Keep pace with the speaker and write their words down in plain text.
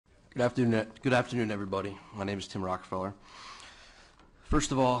Good afternoon, everybody. My name is Tim Rockefeller.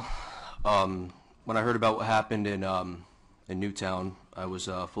 First of all, when I heard about what happened in Newtown, I was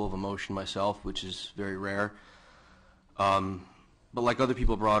full of emotion myself, which is very rare. But like other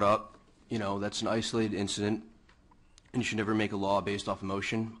people brought up, you know, that's an isolated incident, and you should never make a law based off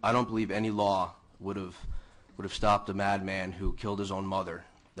emotion. I don't believe any law would have stopped a madman who killed his own mother.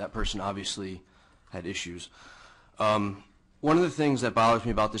 That person obviously had issues. One of the things that bothers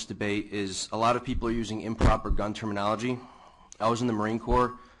me about this debate is a lot of people are using improper gun terminology. I was in the Marine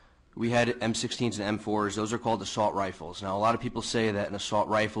Corps. We had M16s and M4s. Those are called assault rifles. Now, a lot of people say that an assault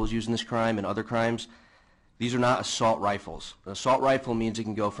rifle is used in this crime and other crimes. These are not assault rifles. An assault rifle means it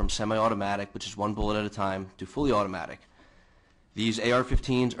can go from semi-automatic, which is one bullet at a time, to fully automatic. These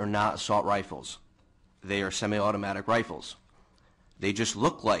AR-15s are not assault rifles. They are semi-automatic rifles. They just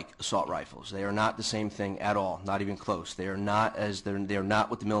look like assault rifles. They are not the same thing at all, not even close. They are not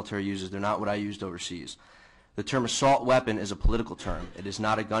what the military uses. They're not what I used overseas. The term assault weapon is a political term. It is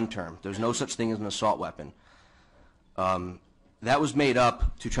not a gun term. There's no such thing as an assault weapon. That was made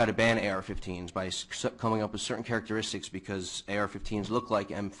up to try to ban AR-15s by coming up with certain characteristics because AR-15s look like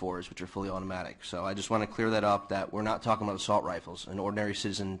M4s, which are fully automatic. So I just want to clear that up, that we're not talking about assault rifles. An ordinary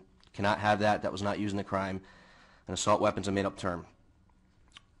citizen cannot have that. That was not used in the crime. An assault weapon's a made-up term.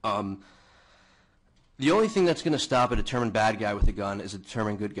 The only thing that's going to stop a determined bad guy with a gun is a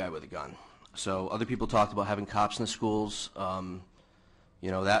determined good guy with a gun. So other people talked about having cops in the schools. You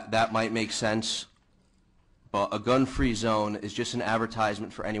know, that might make sense, but a gun-free zone is just an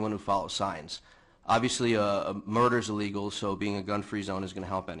advertisement for anyone who follows signs. Obviously, a murder is illegal, so being a gun-free zone is going to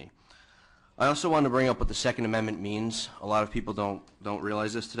help any. I also want to bring up what the Second Amendment means. A lot of people don't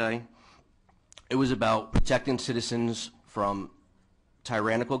realize this today. It was about protecting citizens from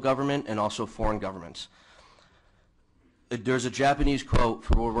tyrannical government and also foreign governments. There's a Japanese quote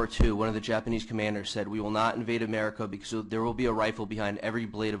from World War II. One of the Japanese commanders said, "We will not invade America because there will be a rifle behind every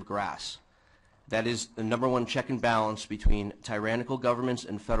blade of grass." That is the number one check and balance between tyrannical governments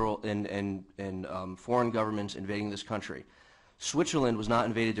and federal and foreign governments invading this country. Switzerland was not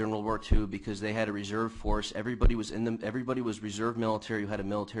invaded during World War II because they had a reserve force. Everybody was reserve military who had a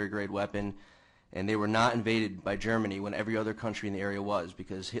military-grade weapon. And they were not invaded by Germany when every other country in the area was,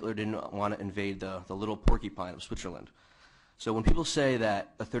 because Hitler didn't want to invade the little porcupine of Switzerland. So when people say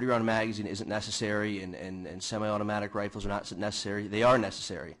that a 30-round magazine isn't necessary and semi-automatic rifles are not necessary, they are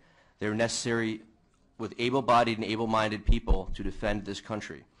necessary. They're necessary with able-bodied and able-minded people to defend this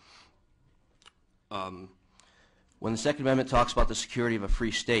country. When the Second Amendment talks about the security of a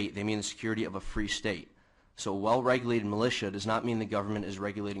free state, they mean the security of a free state. So a well-regulated militia does not mean the government is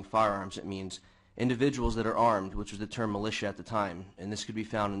regulating firearms. It means individuals that are armed, which was the term militia at the time, and this could be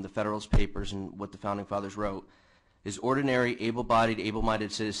found in the Federalist Papers and what the Founding Fathers wrote, is ordinary, able-bodied,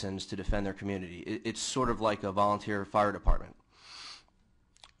 able-minded citizens to defend their community. It's sort of like a volunteer fire department.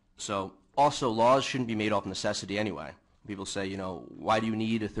 So also, laws shouldn't be made off necessity anyway. People say, you know, why do you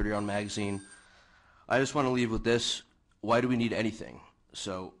need a 30-round magazine? I just want to leave with this. Why do we need anything?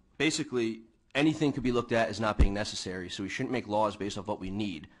 So basically, anything could be looked at as not being necessary, so we shouldn't make laws based off what we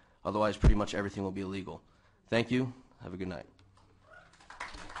need. Otherwise, pretty much everything will be illegal. Thank you. Have a good night.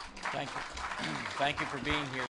 Thank you. Thank you for being here.